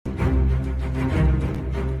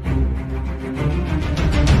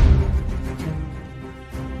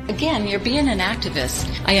again, you're being an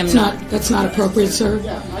activist. I am That's not appropriate, sir.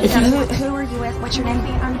 Who are you with? What's your name?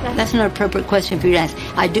 That's not an appropriate question for you to ask.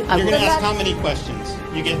 You're going to ask how many questions?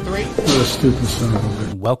 You get 3? You're a stupid son of a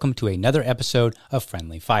bitch. Welcome to another episode of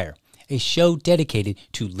Friendly Fire, a show dedicated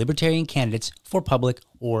to libertarian candidates for public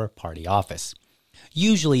or party office.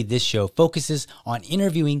 Usually this show focuses on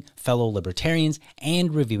interviewing fellow libertarians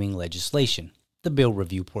and reviewing legislation, the bill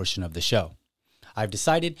review portion of the show. I've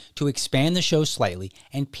decided to expand the show slightly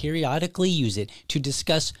and periodically use it to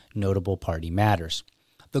discuss notable party matters.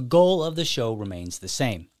 The goal of the show remains the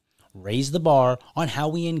same: raise the bar on how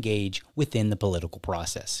we engage within the political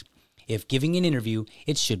process. If giving an interview,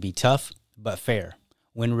 it should be tough but fair.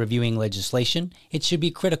 When reviewing legislation, it should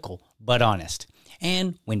be critical but honest.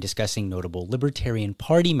 And when discussing notable Libertarian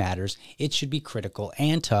Party matters, it should be critical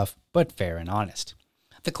and tough but fair and honest.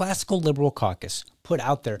 The Classical Liberal Caucus put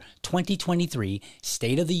out their 2023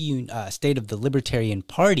 State of the Libertarian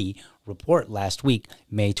Party report last week,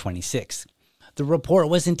 May 26th. The report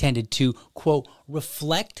was intended to, quote,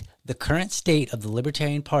 reflect the current state of the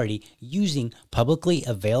Libertarian Party using publicly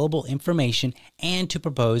available information and to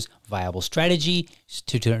propose viable strategies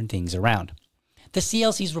to turn things around. The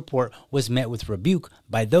CLC's report was met with rebuke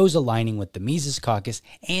by those aligning with the Mises Caucus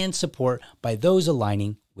and support by those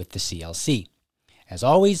aligning with the CLC. As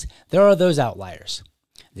always, there are those outliers.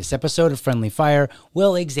 This episode of Friendly Fire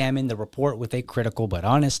will examine the report with a critical but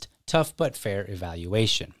honest, tough but fair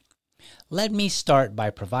evaluation. Let me start by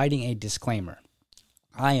providing a disclaimer.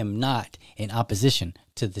 I am not in opposition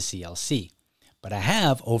to the CLC, but I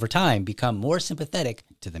have, over time, become more sympathetic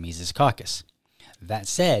to the Mises Caucus. That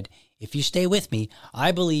said, if you stay with me,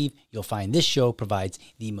 I believe you'll find this show provides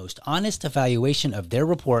the most honest evaluation of their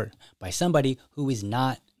report by somebody who is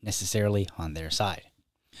not necessarily on their side.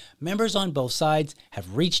 Members on both sides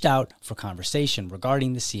have reached out for conversation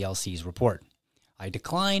regarding the CLC's report. I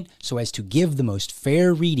declined so as to give the most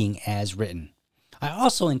fair reading as written. I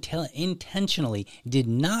also intentionally did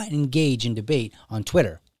not engage in debate on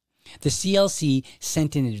Twitter. The CLC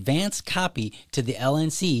sent an advance copy to the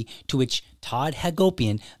LNC, to which Todd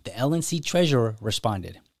Hagopian, the LNC treasurer,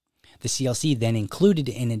 responded. The CLC then included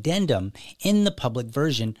an addendum in the public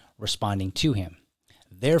version responding to him.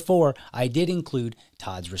 Therefore, I did include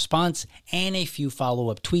Todd's response and a few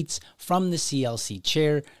follow-up tweets from the CLC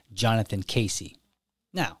chair, Jonathan Casey.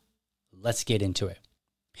 Now, let's get into it.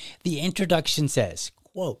 The introduction says,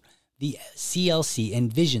 quote, the CLC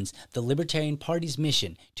envisions the Libertarian Party's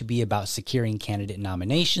mission to be about securing candidate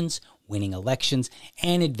nominations, winning elections,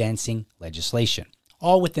 and advancing legislation,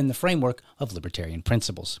 all within the framework of libertarian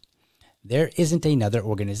principles. There isn't another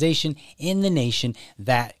organization in the nation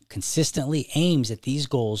that consistently aims at these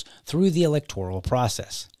goals through the electoral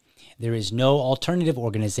process. There is no alternative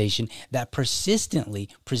organization that persistently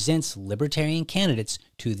presents libertarian candidates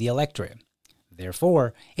to the electorate.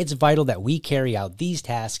 Therefore, it's vital that we carry out these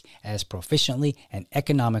tasks as proficiently and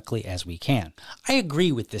economically as we can. I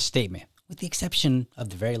agree with this statement, with the exception of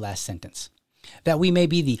the very last sentence. That we may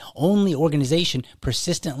be the only organization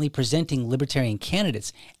persistently presenting libertarian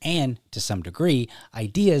candidates and, to some degree,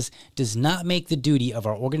 ideas does not make the duty of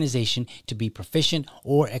our organization to be proficient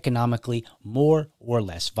or economically more or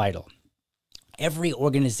less vital. Every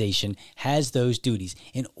organization has those duties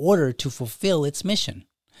in order to fulfill its mission.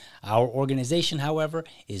 Our organization, however,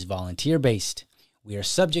 is volunteer-based. We are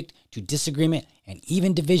subject to disagreement and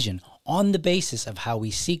even division on the basis of how we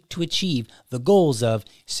seek to achieve the goals of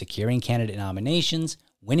securing candidate nominations,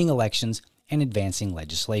 winning elections, and advancing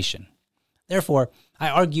legislation. Therefore, I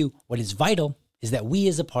argue what is vital is that we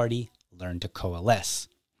as a party learn to coalesce.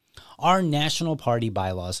 Our national party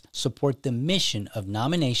bylaws support the mission of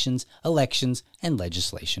nominations, elections, and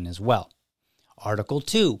legislation as well. Article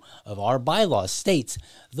 2 of our bylaws states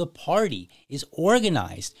the party is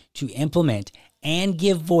organized to implement and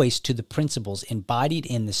give voice to the principles embodied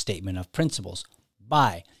in the Statement of Principles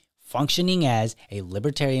by functioning as a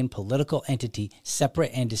libertarian political entity separate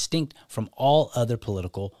and distinct from all other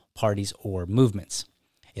political parties or movements,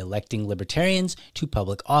 electing libertarians to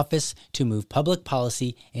public office to move public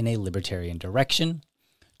policy in a libertarian direction,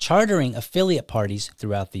 chartering affiliate parties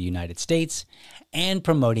throughout the United States, and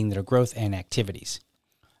promoting their growth and activities,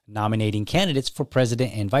 nominating candidates for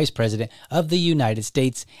President and Vice President of the United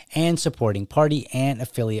States, and supporting party and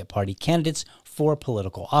affiliate party candidates for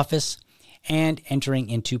political office, and entering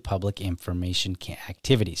into public information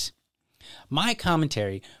activities. My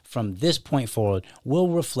commentary from this point forward will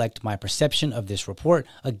reflect my perception of this report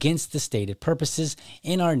against the stated purposes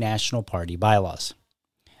in our national party bylaws.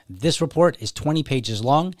 This report is 20 pages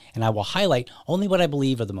long, and I will highlight only what I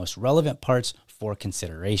believe are the most relevant parts for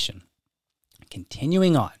consideration.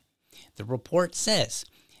 Continuing on, the report says,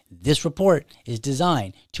 This report is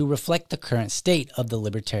designed to reflect the current state of the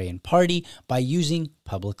Libertarian Party by using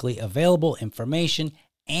publicly available information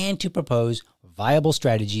and to propose viable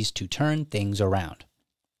strategies to turn things around.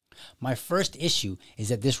 My first issue is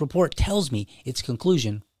that this report tells me its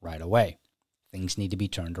conclusion right away. Things need to be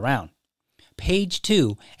turned around. Page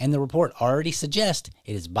 2 and the report already suggest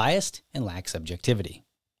it is biased and lacks objectivity.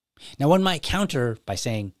 Now, one might counter by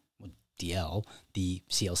saying, well, DL, the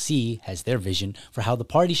CLC, has their vision for how the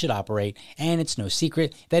party should operate, and it's no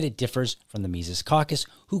secret that it differs from the Mises Caucus,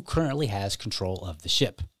 who currently has control of the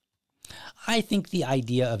ship. I think the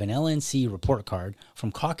idea of an LNC report card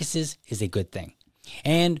from caucuses is a good thing,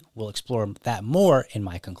 and we'll explore that more in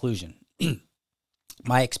my conclusion.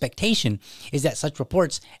 My expectation is that such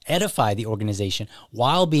reports edify the organization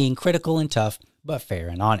while being critical and tough, but fair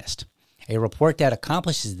and honest. A report that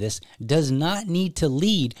accomplishes this does not need to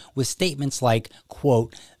lead with statements like,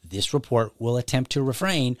 quote, "This report will attempt to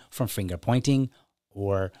refrain from finger pointing,"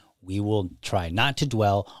 or "We will try not to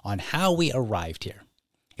dwell on how we arrived here."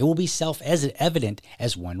 It will be self-evident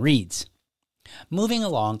as one reads. Moving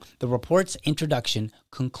along, the report's introduction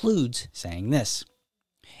concludes saying this.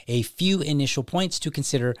 A few initial points to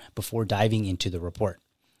consider before diving into the report.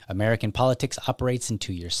 American politics operates in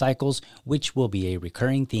 2-year cycles, which will be a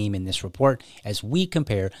recurring theme in this report as we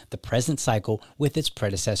compare the present cycle with its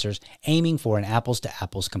predecessors, aiming for an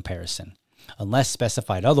apples-to-apples comparison. Unless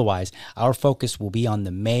specified otherwise, our focus will be on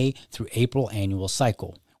the May through April annual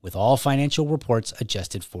cycle, with all financial reports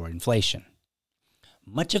adjusted for inflation.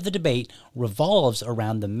 Much of the debate revolves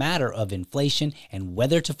around the matter of inflation and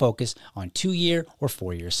whether to focus on 2-year or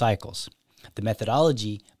 4-year cycles. The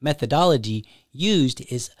methodology used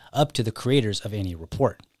is up to the creators of any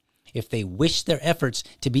report. If they wish their efforts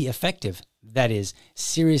to be effective, that is,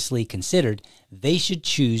 seriously considered, they should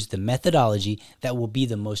choose the methodology that will be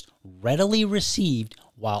the most readily received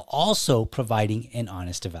while also providing an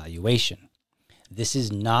honest evaluation. This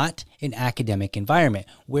is not an academic environment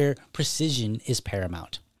where precision is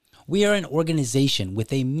paramount. We are an organization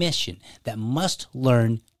with a mission that must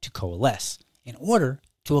learn to coalesce in order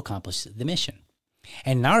to accomplish the mission.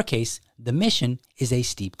 And in our case, the mission is a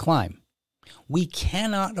steep climb. We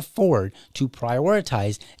cannot afford to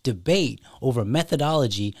prioritize debate about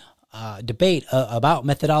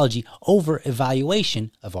methodology over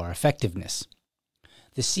evaluation of our effectiveness.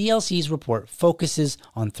 The CLC's report focuses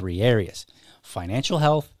on 3 areas: financial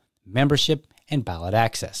health, membership, and ballot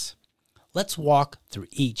access. Let's walk through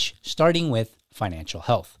each, starting with financial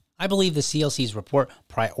health. I believe the CLC's report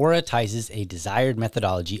prioritizes a desired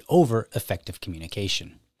methodology over effective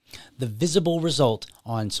communication. The visible result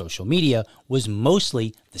on social media was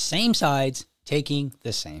mostly the same sides taking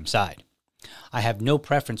the same side. I have no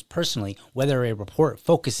preference personally whether a report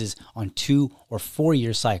focuses on 2 or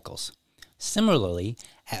 4-year cycles. Similarly,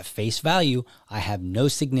 at face value, I have no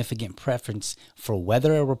significant preference for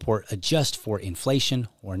whether a report adjusts for inflation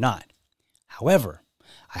or not. However,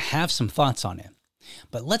 I have some thoughts on it,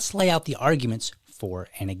 but let's lay out the arguments for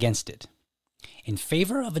and against it. In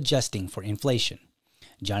favor of adjusting for inflation,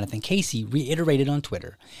 Jonathan Casey reiterated on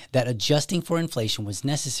Twitter that adjusting for inflation was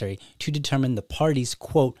necessary to determine the party's,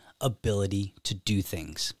 quote, ability to do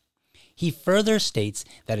things. He further states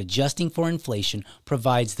that adjusting for inflation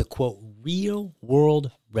provides the, quote, real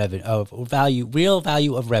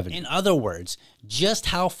value of revenue. In other words, just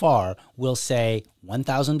how far will, say,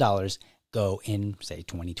 $1,000 go in, say,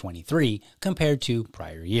 2023 compared to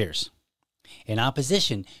prior years. In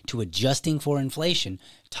opposition to adjusting for inflation,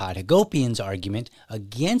 Todd Hagopian's argument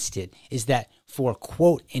against it is that for,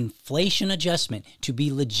 quote, inflation adjustment to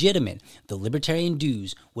be legitimate, the libertarian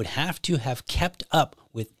dues would have to have kept up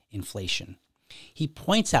with inflation. He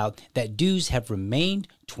points out that dues have remained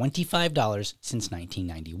 $25 since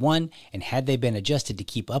 1991, and had they been adjusted to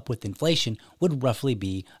keep up with inflation, would roughly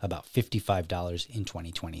be about $55 in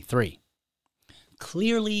 2023.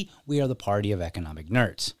 Clearly, we are the party of economic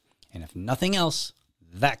nerds, and if nothing else,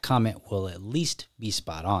 that comment will at least be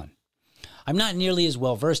spot on. I'm not nearly as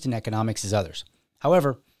well versed in economics as others.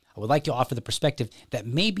 However, I would like to offer the perspective that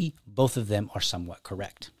maybe both of them are somewhat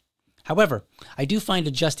correct. However, I do find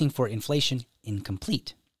adjusting for inflation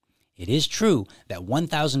incomplete. It is true that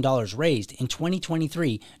 $1,000 raised in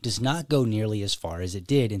 2023 does not go nearly as far as it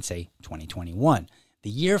did in, say, 2021, the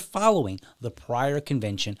year following the prior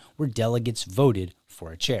convention where delegates voted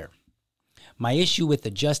for a chair. My issue with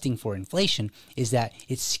adjusting for inflation is that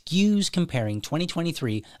it skews comparing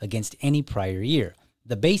 2023 against any prior year,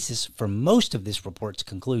 the basis for most of this report's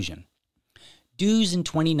conclusion. Dues in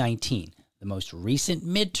 2019, the most recent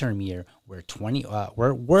midterm year, were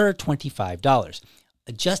 $25.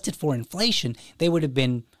 Adjusted for inflation, they would have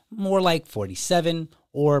been more like $47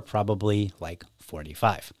 or probably like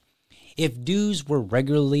 45. If dues were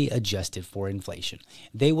regularly adjusted for inflation,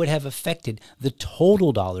 they would have affected the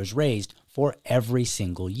total dollars raised for every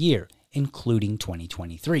single year, including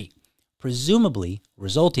 2023, presumably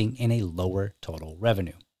resulting in a lower total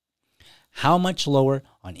revenue. How much lower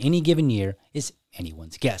on any given year is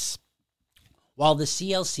anyone's guess. While the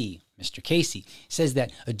CLC, Mr. Casey, says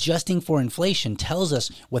that adjusting for inflation tells us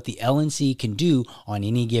what the LNC can do on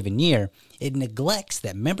any given year, it neglects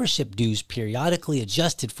that membership dues periodically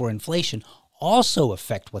adjusted for inflation also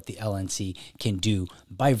affect what the LNC can do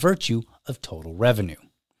by virtue of total revenue.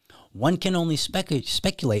 One can only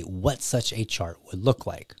speculate what such a chart would look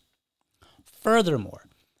like. Furthermore,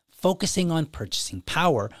 focusing on purchasing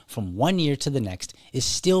power from one year to the next is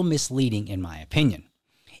still misleading in my opinion.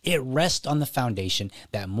 It rests on the foundation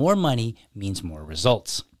that more money means more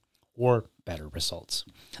results, or better results.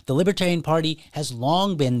 The Libertarian Party has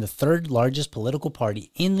long been the third largest political party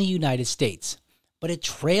in the United States, but it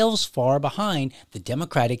trails far behind the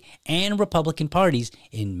Democratic and Republican parties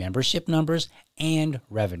in membership numbers and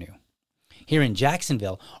revenue. Here in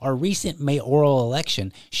Jacksonville, our recent mayoral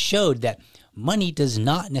election showed that money does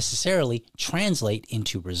not necessarily translate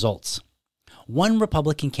into results. One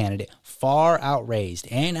Republican candidate far outraised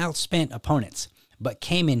and outspent opponents, but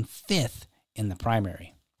came in 5th in the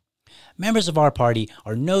primary. Members of our party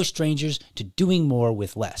are no strangers to doing more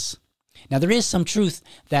with less. Now, there is some truth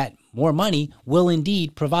that more money will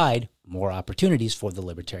indeed provide more opportunities for the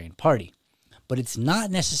Libertarian Party, but it's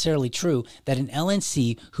not necessarily true that an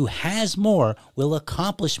LNC who has more will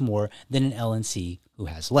accomplish more than an LNC who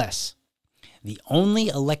has less. The only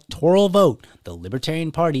electoral vote the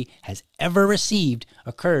Libertarian Party has ever received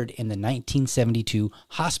occurred in the 1972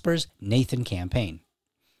 Hospers-Nathan campaign.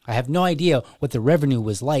 I have no idea what the revenue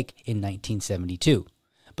was like in 1972,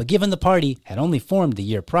 but given the party had only formed the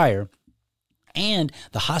year prior, and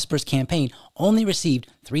the Hospers campaign only received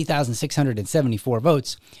 3,674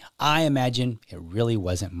 votes, I imagine it really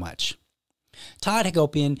wasn't much. Todd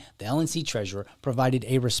Hagopian, the LNC treasurer, provided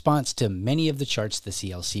a response to many of the charts the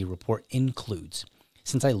CLC report includes.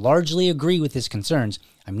 Since I largely agree with his concerns,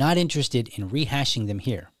 I'm not interested in rehashing them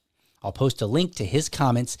here. I'll post a link to his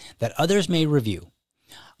comments that others may review.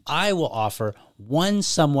 I will offer one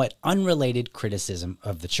somewhat unrelated criticism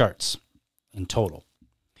of the charts in total,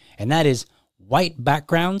 and that is white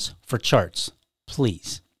backgrounds for charts,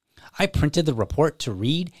 please. I printed the report to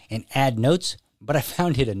read and add notes, but I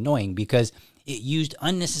found it annoying because it used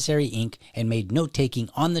unnecessary ink and made note-taking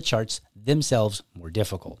on the charts themselves more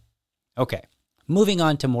difficult. Okay, moving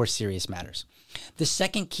on to more serious matters. The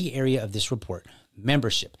second key area of this report,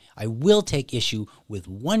 membership. I will take issue with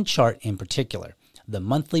one chart in particular, the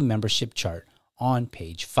monthly membership chart on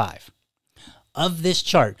page 5. Of this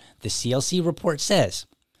chart, the CLC report says,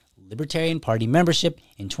 Libertarian Party membership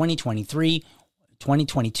in 2022,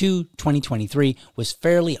 2023 was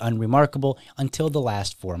fairly unremarkable until the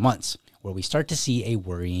last 4 months, where we start to see a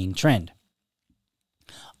worrying trend.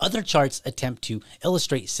 Other charts attempt to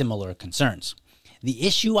illustrate similar concerns. The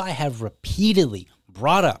issue I have repeatedly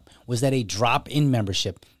brought up was that a drop in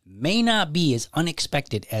membership may not be as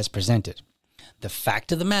unexpected as presented. The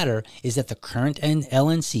fact of the matter is that the current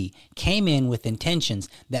LNC came in with intentions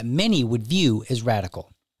that many would view as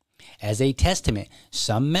radical. As a testament,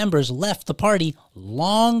 some members left the party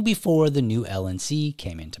long before the new LNC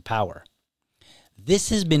came into power. This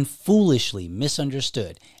has been foolishly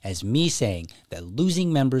misunderstood as me saying that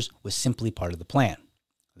losing members was simply part of the plan.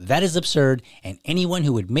 That is absurd, and anyone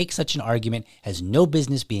who would make such an argument has no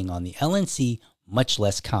business being on the LNC, much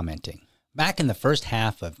less commenting. Back in the first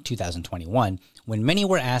half of 2021, when many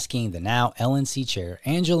were asking the now LNC chair,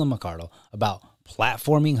 Angela McArdle, about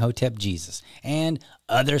platforming Hotep Jesus and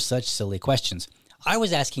other such silly questions, I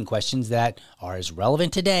was asking questions that are as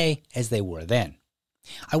relevant today as they were then.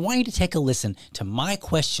 I want you to take a listen to my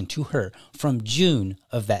question to her from June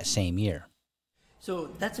of that same year. So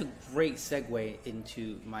that's a great segue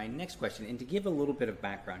into my next question. And to give a little bit of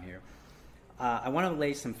background here, I want to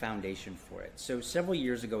lay some foundation for it. So several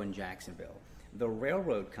years ago in Jacksonville, the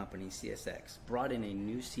railroad company CSX brought in a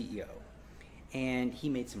new CEO, and he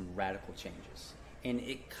made some radical changes. And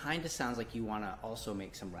it kind of sounds like you want to also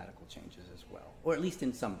make some radical changes as well, or at least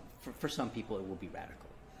in some, for some people it will be radical,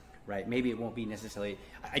 right? Maybe it won't be necessarily,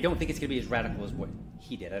 I don't think it's going to be as radical as what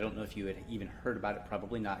he did. I don't know if you had even heard about it,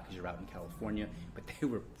 probably not because you're out in California, but they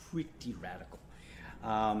were pretty radical.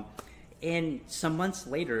 And some months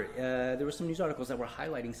later, there were some news articles that were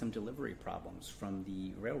highlighting some delivery problems from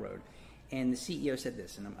the railroad. And the CEO said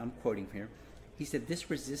this, and I'm quoting here. He said, "This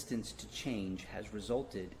resistance to change has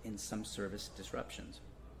resulted in some service disruptions."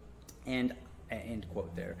 And end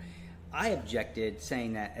quote there. I objected,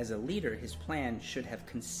 saying that as a leader, his plan should have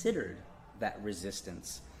considered that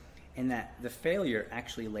resistance and that the failure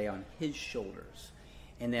actually lay on his shoulders.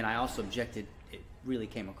 And then I also objected, it really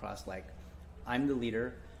came across like, I'm the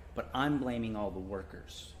leader, but I'm blaming all the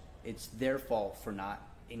workers. It's their fault for not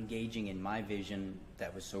engaging in my vision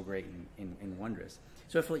that was so great and wondrous.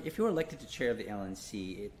 So if you're elected to chair of the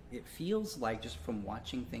LNC, it feels like, just from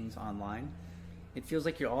watching things online, it feels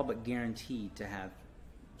like you're all but guaranteed to have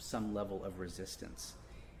some level of resistance.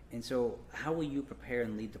 And so how will you prepare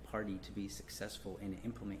and lead the party to be successful and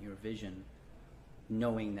implement your vision,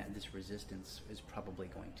 knowing that this resistance is probably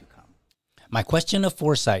going to come? My question of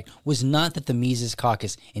foresight was not that the Mises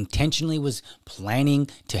Caucus intentionally was planning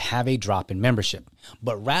to have a drop in membership,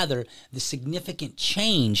 but rather the significant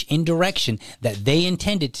change in direction that they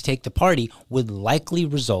intended to take the party would likely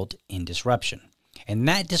result in disruption. And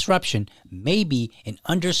that disruption may be an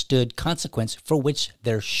understood consequence for which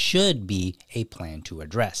there should be a plan to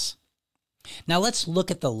address. Now let's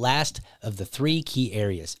look at the last of the three key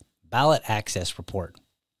areas, ballot access report.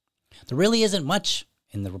 There really isn't much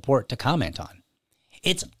in the report to comment on.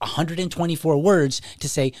 It's 124 words to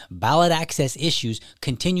say ballot access issues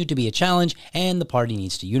continue to be a challenge and the party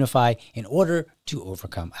needs to unify in order to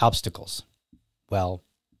overcome obstacles. Well,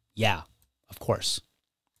 yeah, of course.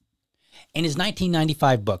 In his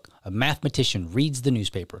 1995 book, A Mathematician Reads the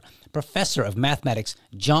Newspaper, professor of mathematics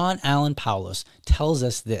John Allen Paulos tells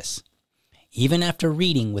us this: even after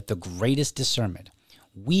reading with the greatest discernment,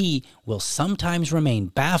 we will sometimes remain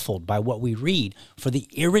baffled by what we read for the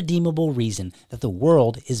irredeemable reason that the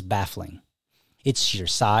world is baffling. Its sheer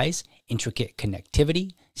size, intricate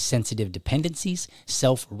connectivity, sensitive dependencies,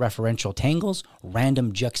 self-referential tangles,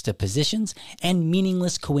 random juxtapositions, and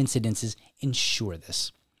meaningless coincidences ensure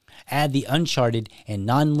this. Add the uncharted and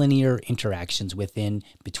nonlinear interactions within,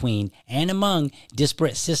 between, and among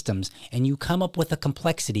disparate systems, and you come up with a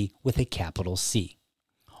complexity with a capital C.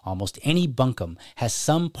 Almost any bunkum has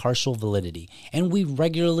some partial validity, and we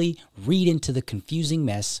regularly read into the confusing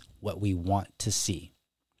mess what we want to see.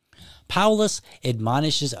 Paulos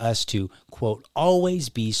admonishes us to, quote, always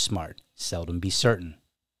be smart, seldom be certain.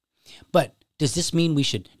 But does this mean we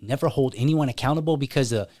should never hold anyone accountable because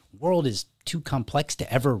the world is too complex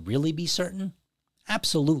to ever really be certain?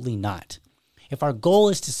 Absolutely not. If our goal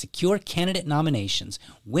is to secure candidate nominations,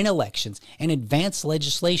 win elections, and advance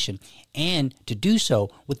legislation, and to do so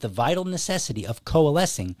with the vital necessity of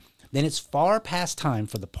coalescing, then it's far past time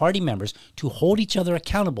for the party members to hold each other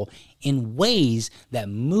accountable in ways that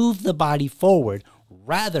move the body forward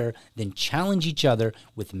rather than challenge each other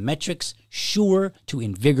with metrics sure to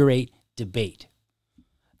invigorate debate.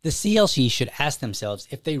 The CLC should ask themselves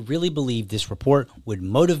if they really believe this report would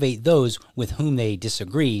motivate those with whom they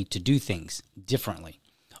disagree to do things differently.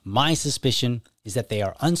 My suspicion is that they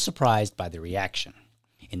are unsurprised by the reaction.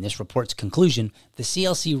 In this report's conclusion, the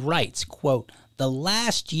CLC writes, quote,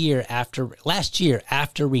 last year after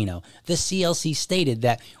Reno, the CLC stated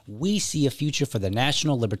that we see a future for the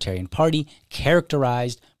National Libertarian Party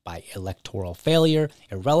characterized by electoral failure,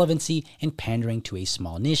 irrelevancy, and pandering to a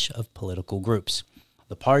small niche of political groups.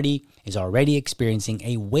 The party is already experiencing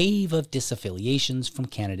a wave of disaffiliations from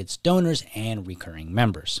candidates, donors, and recurring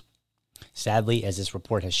members. Sadly, as this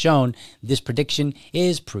report has shown, this prediction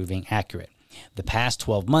is proving accurate. The past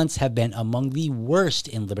 12 months have been among the worst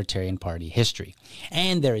in Libertarian Party history,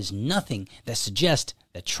 and there is nothing that suggests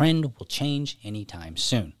the trend will change anytime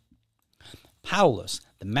soon. Paulos,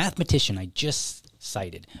 the mathematician I just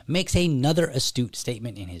cited, makes another astute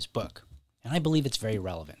statement in his book, and I believe it's very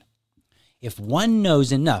relevant. If one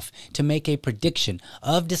knows enough to make a prediction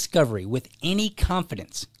of discovery with any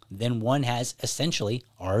confidence, then one has essentially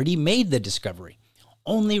already made the discovery.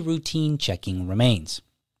 Only routine checking remains.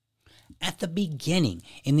 At the beginning,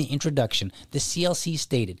 in the introduction, the CLC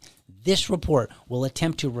stated, this report will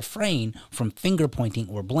attempt to refrain from finger-pointing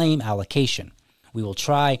or blame allocation. We will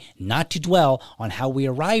try not to dwell on how we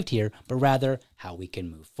arrived here, but rather how we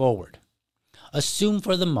can move forward. Assume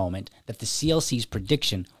for the moment that the CLC's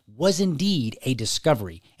prediction was indeed a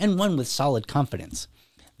discovery, and one with solid confidence.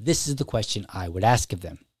 This is the question I would ask of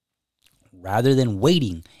them. Rather than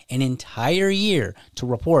waiting an entire year to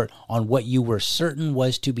report on what you were certain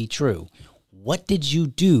was to be true, what did you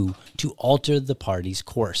do to alter the party's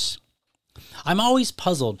course? I'm always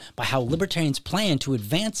puzzled by how libertarians plan to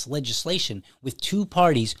advance legislation with two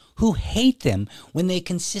parties who hate them when they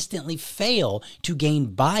consistently fail to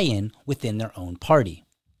gain buy-in within their own party.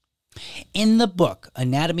 In the book,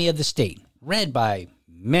 Anatomy of the State, read by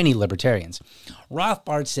many libertarians,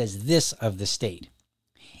 Rothbard says this of the state: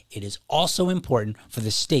 it is also important for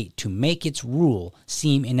the state to make its rule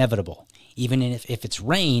seem inevitable, Even if its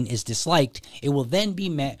reign is disliked, it will then be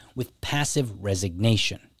met with passive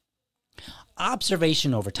resignation.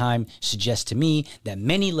 Observation over time suggests to me that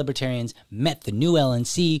many libertarians met the new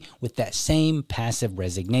LNC with that same passive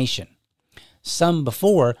resignation. Some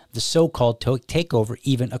before the so-called takeover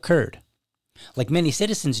even occurred. Like many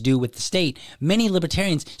citizens do with the state, many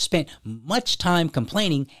libertarians spent much time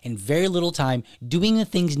complaining and very little time doing the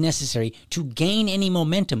things necessary to gain any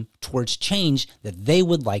momentum towards change that they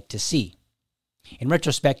would like to see. In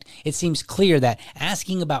retrospect, it seems clear that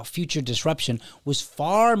asking about future disruption was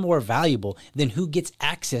far more valuable than who gets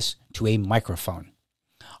access to a microphone.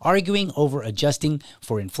 Arguing over adjusting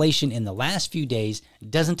for inflation in the last few days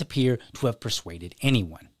doesn't appear to have persuaded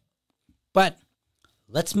anyone. But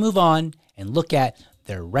let's move on and look at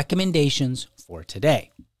their recommendations for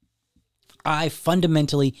today. I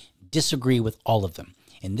fundamentally disagree with all of them.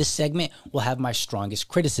 In this segment, we'll have my strongest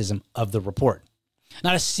criticism of the report.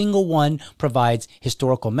 Not a single one provides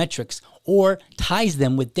historical metrics or ties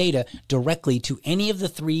them with data directly to any of the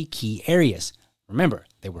three key areas. Remember,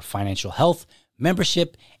 they were financial health,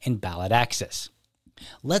 membership, and ballot access.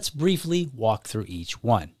 Let's briefly walk through each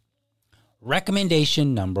one.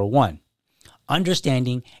 Recommendation number 1.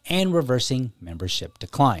 Understanding and reversing membership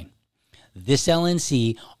decline. This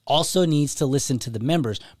LNC also needs to listen to the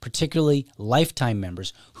members, particularly lifetime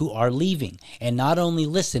members, who are leaving, and not only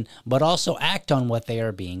listen, but also act on what they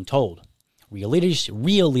are being told. Real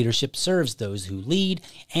leadership serves those who lead,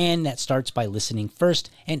 and that starts by listening first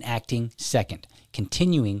and acting second.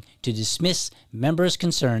 Continuing to dismiss members'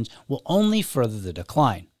 concerns will only further the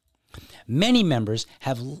decline. Many members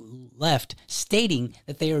have left stating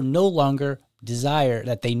that they no longer desire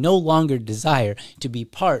to be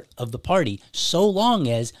part of the party so long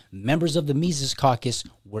as members of the Mises Caucus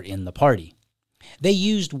were in the party. They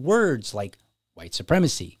used words like white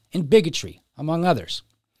supremacy and bigotry, among others.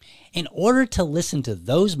 In order to listen to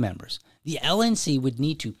those members, the LNC would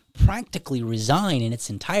need to practically resign in its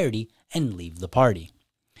entirety and leave the party.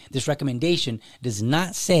 This recommendation does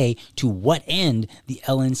not say to what end the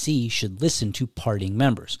LNC should listen to parting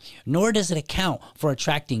members, nor does it account for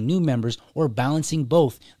attracting new members or balancing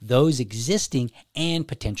both those existing and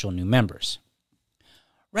potential new members.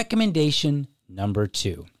 Recommendation number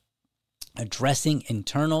 2, addressing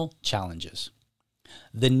internal challenges.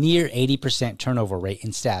 The near 80% turnover rate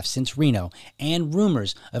in staff since Reno and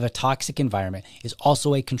rumors of a toxic environment is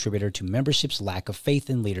also a contributor to membership's lack of faith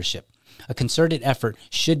in leadership. A concerted effort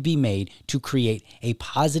should be made to create a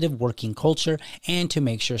positive working culture and to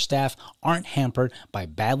make sure staff aren't hampered by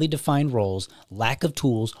badly defined roles, lack of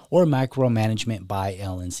tools, or micromanagement by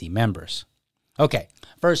LNC members. Okay,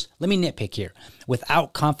 first, let me nitpick here.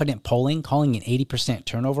 Without confident polling, calling an 80%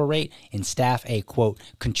 turnover rate in staff a, quote,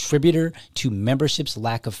 contributor to membership's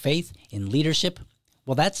lack of faith in leadership,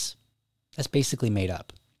 well, that's basically made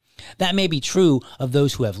up. That may be true of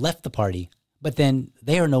those who have left the party, but then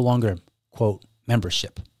they are no longer, quote,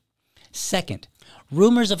 membership. Second,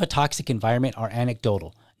 rumors of a toxic environment are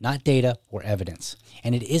anecdotal, not data or evidence,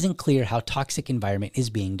 and it isn't clear how toxic environment is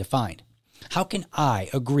being defined. How can I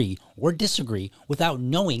agree or disagree without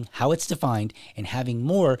knowing how it's defined and having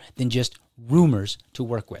more than just rumors to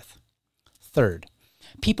work with? Third,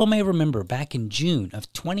 people may remember back in June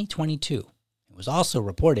of 2022, it was also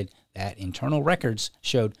reported that internal records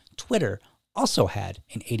showed Twitter also had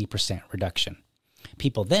an 80% reduction.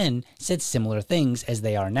 People then said similar things as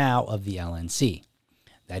they are now of the LNC.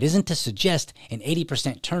 That isn't to suggest an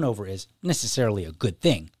 80% turnover is necessarily a good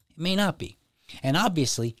thing. It may not be. And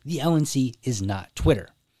obviously, the LNC is not Twitter.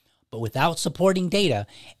 But without supporting data,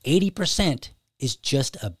 80% is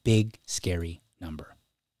just a big, scary number.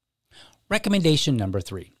 Recommendation number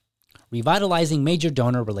 3, revitalizing major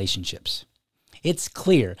donor relationships. It's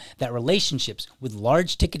clear that relationships with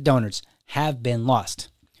large ticket donors have been lost.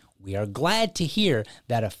 We are glad to hear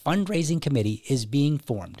that a fundraising committee is being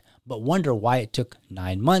formed, but wonder why it took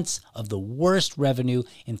 9 months of the worst revenue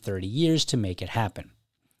in 30 years to make it happen.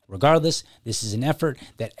 Regardless, this is an effort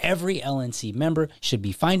that every LNC member should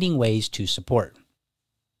be finding ways to support.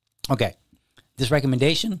 Okay, this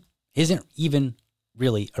recommendation isn't even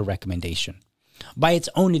really a recommendation. By its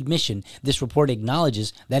own admission, this report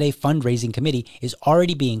acknowledges that a fundraising committee is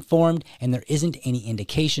already being formed and there isn't any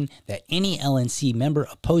indication that any LNC member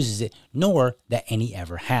opposes it, nor that any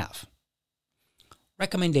ever have.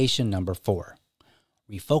 Recommendation number 4,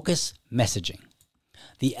 refocus messaging.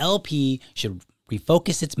 The LP should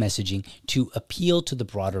refocus its messaging to appeal to the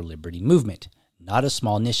broader liberty movement, not a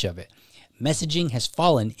small niche of it. Messaging has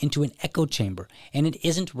fallen into an echo chamber and it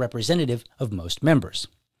isn't representative of most members.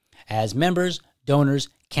 As members, donors,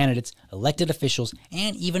 candidates, elected officials,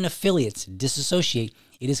 and even affiliates disassociate,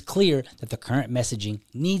 it is clear that the current messaging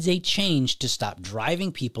needs a change to stop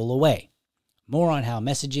driving people away. More on how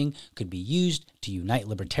messaging could be used to unite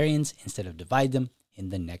libertarians instead of divide them in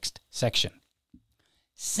the next section.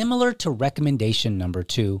 Similar to recommendation number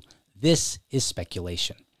 2, this is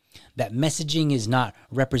speculation. That messaging is not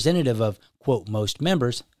representative of, quote, most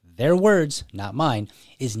members, their words, not mine,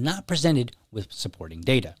 is not presented with supporting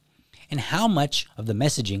data. And how much of the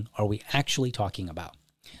messaging are we actually talking about?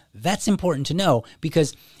 That's important to know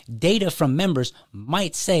because data from members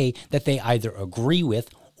might say that they either agree with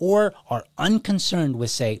or are unconcerned with,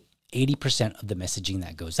 say, 80% of the messaging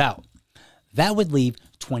that goes out. That would leave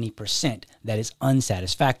 20% that is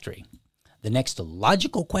unsatisfactory. The next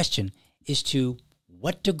logical question is to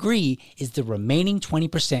what degree is the remaining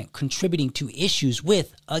 20% contributing to issues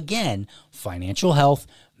with, again, financial health,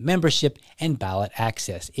 membership, and ballot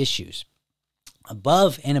access issues?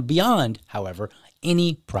 Above and beyond, however,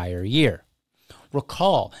 any prior year.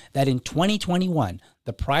 Recall that in 2021,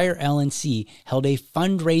 the prior LNC held a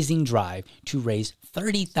fundraising drive to raise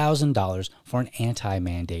 $30,000 for an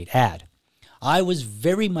anti-mandate ad. I was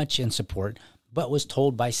very much in support, but was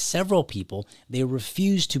told by several people they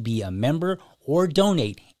refused to be a member or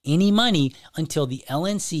donate any money until the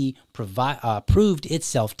LNC proved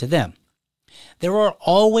itself to them. There are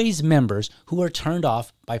always members who are turned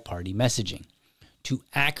off by party messaging. To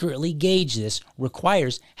accurately gauge this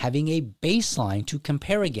requires having a baseline to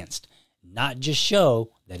compare against, not just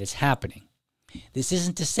show that it's happening. This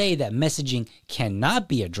isn't to say that messaging cannot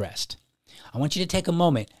be addressed. I want you to take a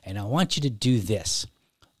moment and I want you to do this.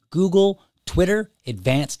 Google Twitter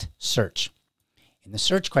Advanced Search. In the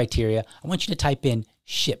search criteria, I want you to type in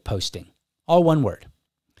shitposting, all one word.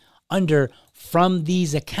 Under from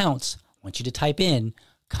these accounts, I want you to type in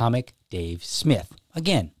Comic Dave Smith,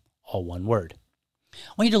 again, all one word.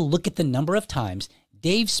 I want you to look at the number of times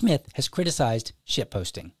Dave Smith has criticized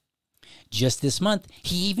shitposting. Just this month,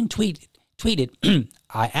 he even tweeted,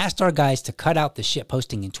 I asked our guys to cut out the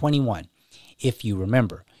shitposting in 21. If you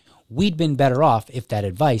remember, we'd been better off if that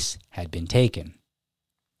advice had been taken.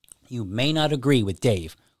 You may not agree with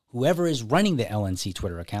Dave, whoever is running the LNC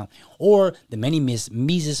Twitter account, or the many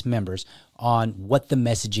Mises members on what the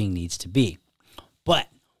messaging needs to be. But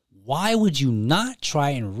why would you not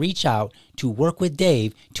try and reach out to work with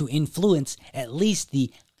Dave to influence at least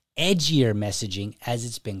the edgier messaging, as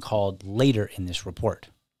it's been called later in this report?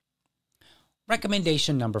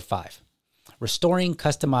 Recommendation number 5, restoring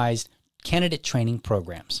customized candidate training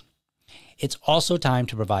programs. It's also time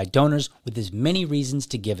to provide donors with as many reasons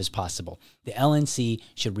to give as possible. The LNC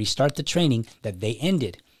should restart the training that they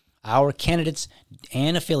ended. Our candidates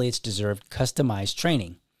and affiliates deserve customized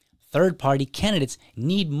training. Third-party candidates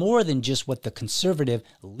need more than just what the Conservative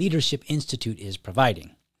Leadership Institute is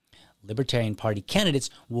providing. Libertarian Party candidates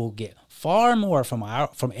will get far more from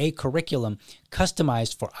a curriculum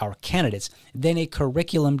customized for our candidates than a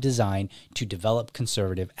curriculum designed to develop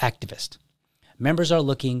conservative activists. Members are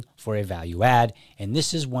looking for a value add, and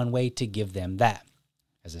this is one way to give them that.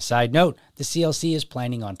 As a side note, the CLC is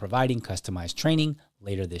planning on providing customized training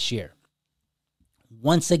later this year.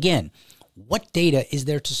 Once again, what data is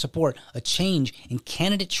there to support a change in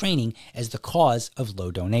candidate training as the cause of low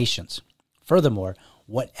donations? Furthermore,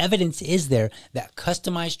 what evidence is there that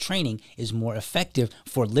customized training is more effective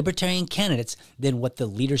for libertarian candidates than what the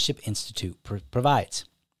Leadership Institute provides?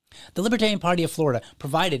 The Libertarian Party of Florida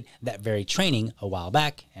provided that very training a while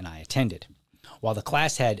back, and I attended. While the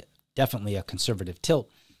class had definitely a conservative tilt,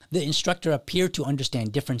 the instructor appeared to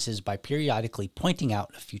understand differences by periodically pointing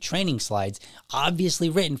out a few training slides obviously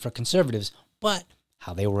written for conservatives, but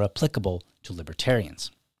how they were applicable to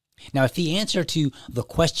libertarians. Now, if the answer to the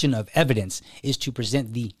question of evidence is to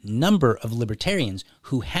present the number of libertarians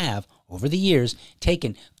who have, over the years,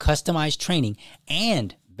 taken customized training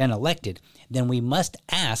and been elected, then we must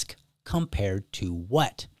ask, compared to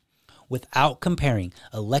what? Without comparing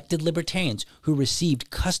elected libertarians who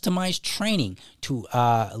received customized training to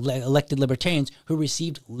elected libertarians who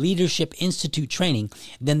received Leadership Institute training,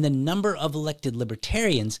 then the number of elected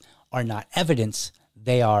libertarians are not evidence,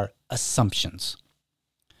 they are assumptions.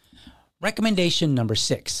 Recommendation number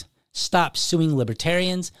 6, stop suing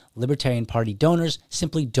libertarians. Libertarian Party donors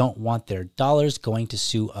simply don't want their dollars going to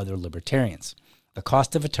sue other libertarians. The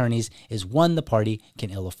cost of attorneys is one the party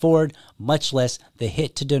can ill afford, much less the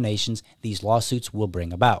hit to donations these lawsuits will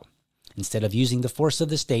bring about. Instead of using the force of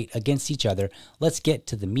the state against each other, let's get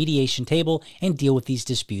to the mediation table and deal with these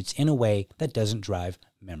disputes in a way that doesn't drive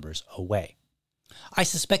members away. I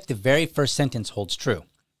suspect the very first sentence holds true.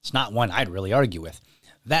 It's not one I'd really argue with.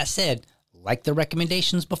 That said, like the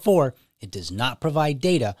recommendations before, It does not provide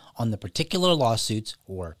data on the particular lawsuits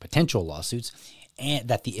or potential lawsuits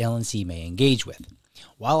that the LNC may engage with.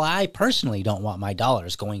 While I personally don't want my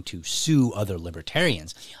dollars going to sue other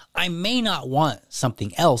libertarians, I may not want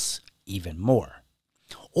something else even more.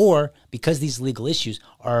 Or because these legal issues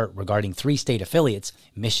are regarding 3 state affiliates,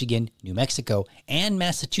 Michigan, New Mexico, and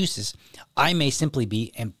Massachusetts, I may simply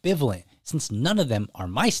be ambivalent since none of them are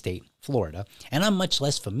my state, Florida, and I'm much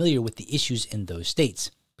less familiar with the issues in those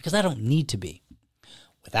states because I don't need to be.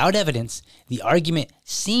 Without evidence, the argument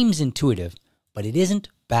seems intuitive, but it isn't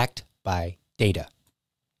backed by data.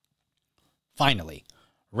 Finally,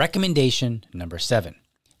 recommendation number 7,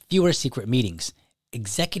 fewer secret meetings.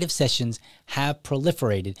 Executive sessions have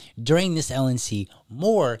proliferated during this LNC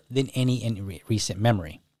more than any in recent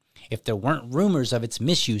memory. If there weren't rumors of its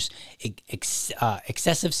misuse,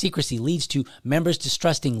 excessive secrecy leads to members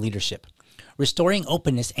distrusting leadership. Restoring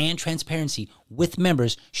openness and transparency with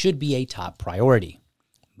members should be a top priority.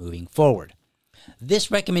 Moving forward, this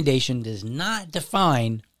recommendation does not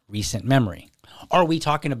define recent memory. Are we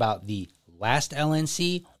talking about the last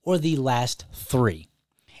LNC or the last 3?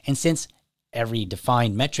 And since every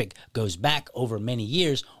defined metric goes back over many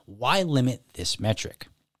years, why limit this metric?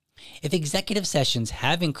 If executive sessions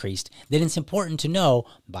have increased, then it's important to know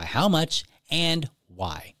by how much and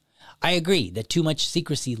why. I agree that too much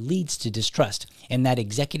secrecy leads to distrust and that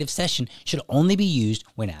executive session should only be used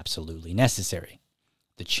when absolutely necessary.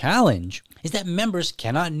 The challenge is that members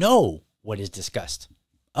cannot know what is discussed.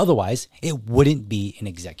 Otherwise, it wouldn't be an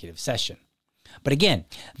executive session. But again,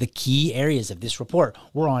 the key areas of this report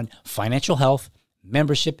were on financial health,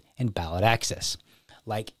 membership, and ballot access.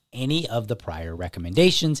 Like any of the prior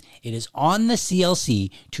recommendations, it is on the CLC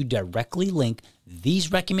to directly link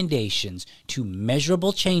these recommendations to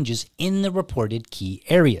measurable changes in the reported key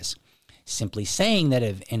areas. Simply saying that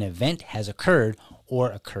if an event has occurred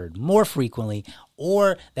or occurred more frequently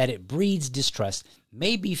or that it breeds distrust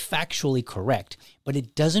may be factually correct, but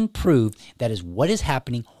it doesn't prove that is what is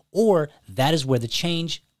happening or that is where the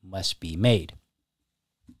change must be made.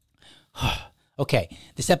 Okay,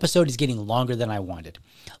 this episode is getting longer than I wanted.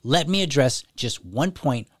 Let me address just one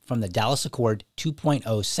point from the Dallas Accord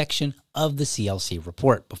 2.0 section of the CLC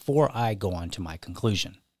report before I go on to my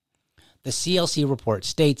conclusion. The CLC report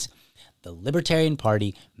states, the Libertarian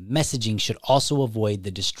Party messaging should also avoid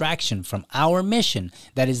the distraction from our mission,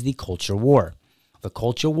 that is the culture war. The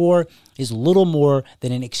culture war is little more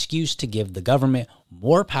than an excuse to give the government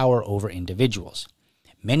more power over individuals.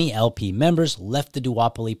 Many LP members left the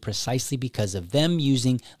duopoly precisely because of them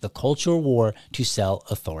using the culture war to sell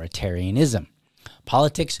authoritarianism.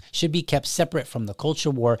 Politics should be kept separate from the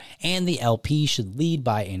culture war, and the LP should lead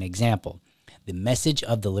by an example. The message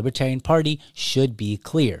of the Libertarian Party should be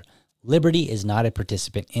clear. Liberty is not a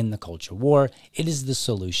participant in the culture war. It is the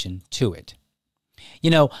solution to it.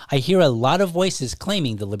 You know, I hear a lot of voices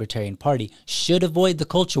claiming the Libertarian Party should avoid the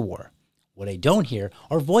culture war. What I don't hear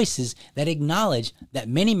are voices that acknowledge that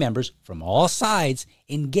many members from all sides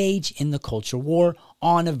engage in the culture war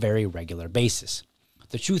on a very regular basis.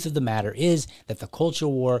 The truth of the matter is that the culture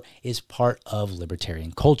war is part of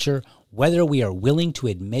libertarian culture, whether we are willing to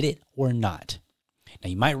admit it or not. Now,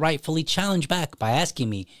 you might rightfully challenge back by asking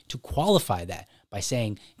me to qualify that by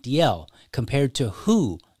saying, DL, compared to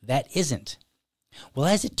who that isn't? Well,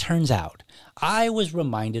 as it turns out, I was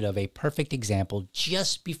reminded of a perfect example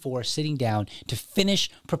just before sitting down to finish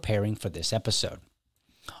preparing for this episode.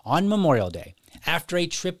 On Memorial Day, after a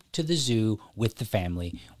trip to the zoo with the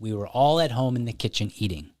family, we were all at home in the kitchen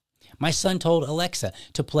eating. My son told Alexa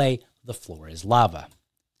to play The Floor is Lava,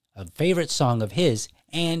 a favorite song of his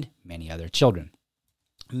and many other children.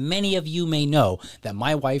 Many of you may know that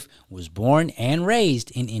my wife was born and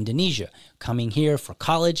raised in Indonesia, coming here for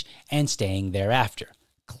college and staying thereafter,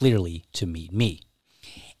 clearly to meet me.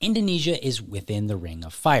 Indonesia is within the Ring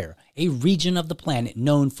of Fire, a region of the planet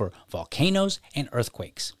known for volcanoes and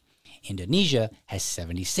earthquakes. Indonesia has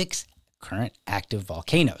 76 current active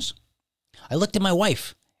volcanoes. I looked at my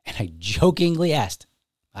wife and I jokingly asked,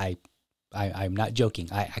 I'm not joking,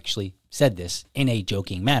 I actually said this in a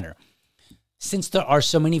joking manner. Since there are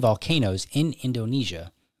so many volcanoes in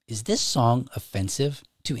Indonesia, is this song offensive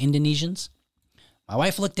to Indonesians? My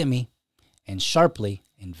wife looked at me and sharply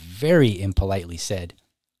and very impolitely said,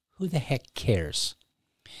 who the heck cares?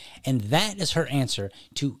 And that is her answer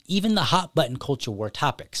to even the hot button culture war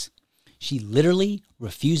topics. She literally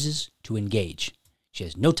refuses to engage. She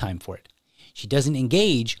has no time for it. She doesn't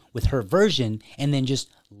engage with her version and then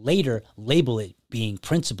just later label it being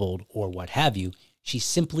principled or what have you. She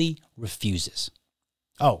simply refuses.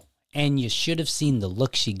 Oh, And you should have seen the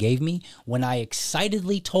look she gave me when I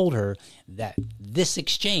excitedly told her that this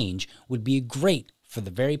exchange would be great for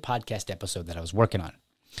the very podcast episode that I was working on.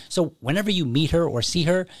 So whenever you meet her or see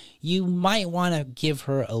her, you might want to give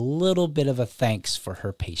her a little bit of a thanks for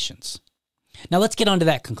her patience. Now let's get on to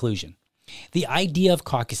that conclusion. The idea of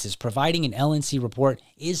caucuses providing an LNC report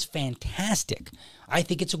is fantastic. I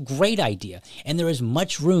think it's a great idea, and there is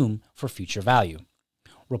much room for future value.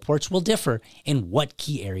 Reports will differ in what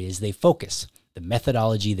key areas they focus, the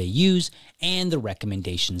methodology they use, and the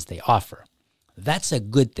recommendations they offer. That's a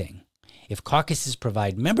good thing. If caucuses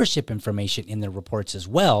provide membership information in their reports as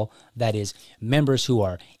well, that is, members who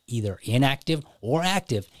are either inactive or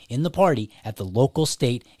active in the party at the local,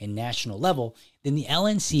 state, and national level, then the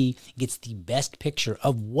LNC gets the best picture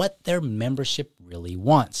of what their membership really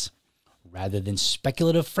wants. Rather than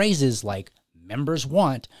speculative phrases like members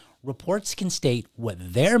want, reports can state what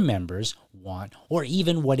their members want or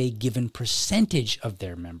even what a given percentage of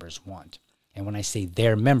their members want. And when I say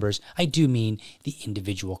their members, I do mean the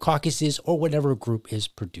individual caucuses or whatever group is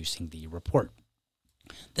producing the report.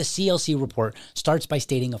 The CLC report starts by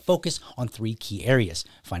stating a focus on 3 key areas: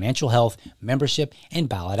 financial health, membership, and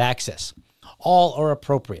ballot access. All are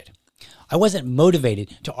appropriate. I wasn't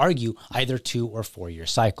motivated to argue either 2 or 4-year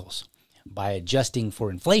cycles. By adjusting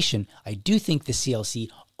for inflation, I do think the CLC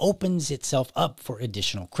opens itself up for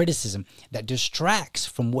additional criticism that distracts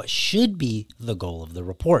from what should be the goal of the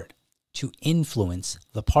report: to influence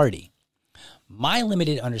the party. My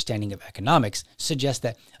limited understanding of economics suggests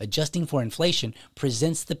that adjusting for inflation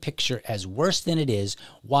presents the picture as worse than it is,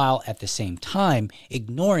 while at the same time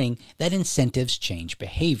ignoring that incentives change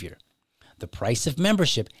behavior. The price of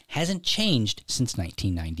membership hasn't changed since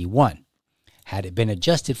 1991. Had it been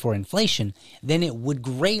adjusted for inflation, then it would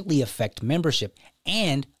greatly affect membership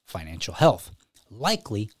and financial health,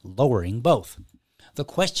 likely lowering both. The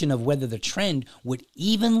question of whether the trend would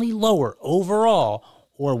evenly lower overall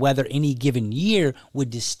or whether any given year would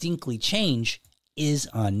distinctly change is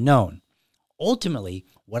unknown. Ultimately,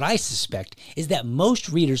 what I suspect is that most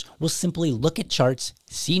readers will simply look at charts,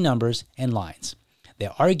 see numbers, and lines.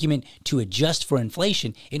 The argument to adjust for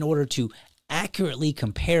inflation in order to accurately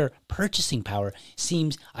compare purchasing power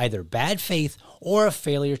seems either bad faith or a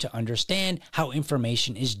failure to understand how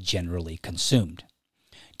information is generally consumed.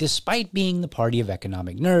 Despite being the party of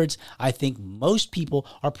economic nerds, I think most people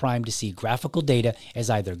are primed to see graphical data as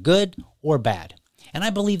either good or bad. And I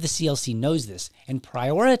believe the CLC knows this and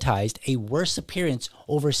prioritized a worse appearance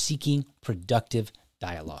over seeking productive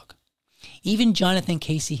dialogue. Even Jonathan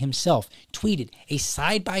Casey himself tweeted a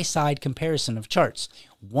side-by-side comparison of charts,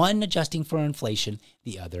 one adjusting for inflation,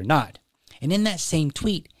 the other not. And in that same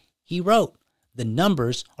tweet, he wrote, "The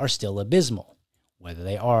numbers are still abysmal. Whether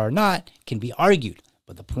they are or not can be argued.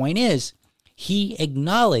 But the point is, he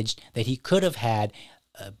acknowledged that he could have had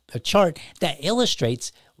a chart that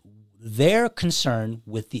illustrates their concern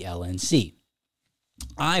with the LNC.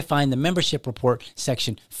 I find the membership report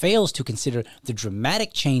section fails to consider the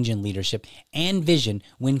dramatic change in leadership and vision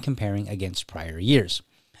when comparing against prior years.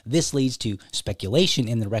 This leads to speculation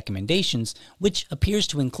in the recommendations, which appears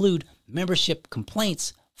to include membership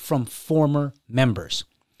complaints from former members.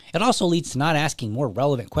 It also leads to not asking more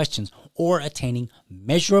relevant questions or attaining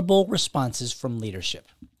measurable responses from leadership.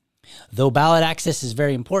 Though ballot access is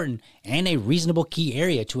very important and a reasonable key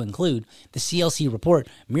area to include, the CLC report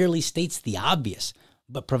merely states the obvious,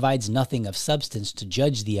 but provides nothing of substance to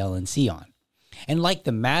judge the LNC on. And like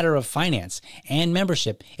the matter of finance and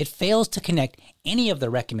membership, it fails to connect any of the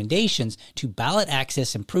recommendations to ballot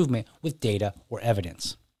access improvement with data or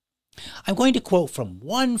evidence. I'm going to quote from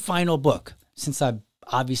one final book, since I've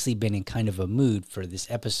obviously been in kind of a mood for this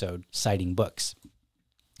episode citing books.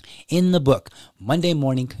 In the book, Monday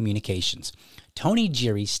Morning Communications, Tony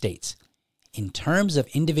Geary states, "In terms of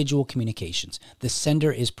individual communications, the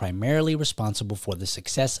sender is primarily responsible for the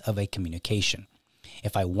success of a communication.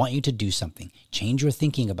 If I want you to do something, change your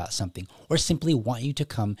thinking about something, or simply want you to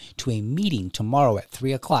come to a meeting tomorrow at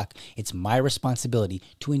 3 o'clock, it's my responsibility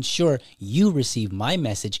to ensure you receive my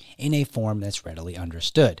message in a form that's readily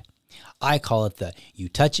understood. I call it the you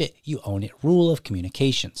touch it, you own it rule of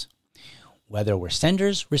communications. Whether we're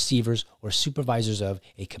senders, receivers, or supervisors of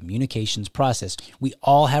a communications process, we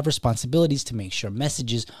all have responsibilities to make sure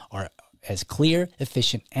messages are as clear,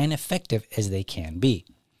 efficient, and effective as they can be.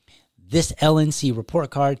 This LNC report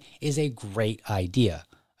card is a great idea.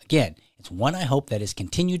 Again, it's one I hope that is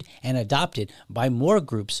continued and adopted by more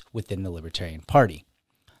groups within the Libertarian Party.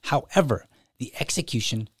 However, the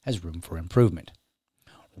execution has room for improvement.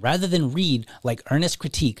 Rather than read like earnest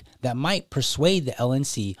critique that might persuade the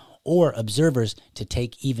LNC or observers to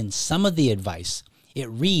take even some of the advice, It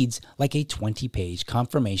reads like a 20-page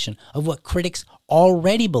confirmation of what critics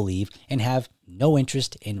already believe and have no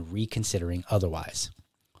interest in reconsidering otherwise.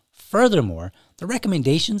 Furthermore, the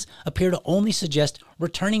recommendations appear to only suggest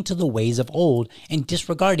returning to the ways of old and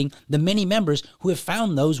disregarding the many members who have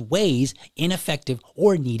found those ways ineffective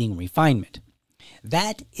or needing refinement.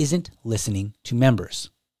 That isn't listening to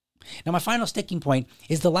members. Now, my final sticking point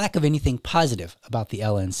is the lack of anything positive about the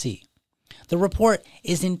LNC. The report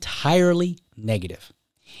is entirely negative.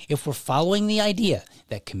 If we're following the idea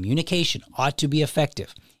that communication ought to be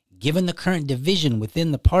effective, given the current division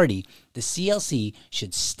within the party, the CLC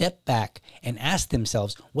should step back and ask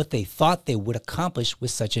themselves what they thought they would accomplish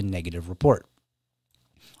with such a negative report.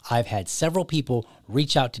 I've had several people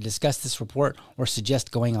reach out to discuss this report or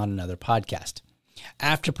suggest going on another podcast.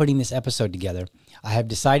 After putting this episode together, I have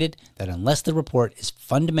decided that unless the report is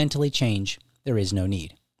fundamentally changed, there is no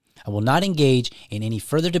need. I will not engage in any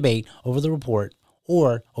further debate over the report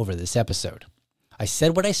or over this episode. I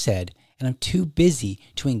said what I said, and I'm too busy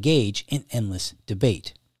to engage in endless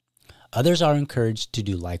debate. Others are encouraged to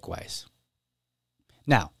do likewise.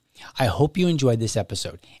 Now, I hope you enjoyed this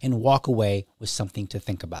episode and walk away with something to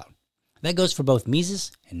think about. That goes for both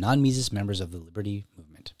Mises and non-Mises members of the Liberty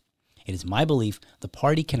movement. It is my belief the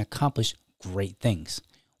party can accomplish great things.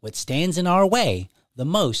 What stands in our way the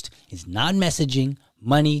most is non-messaging,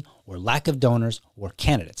 money, or lack of donors or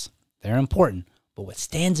candidates. They're important, but what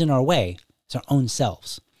stands in our way is our own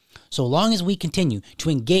selves. So long as we continue to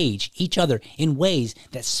engage each other in ways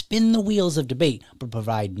that spin the wheels of debate but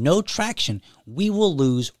provide no traction, we will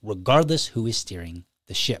lose regardless who is steering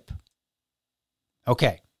the ship.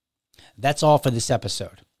 Okay, that's all for this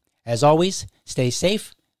episode. As always, stay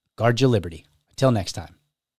safe, guard your liberty. Until next time.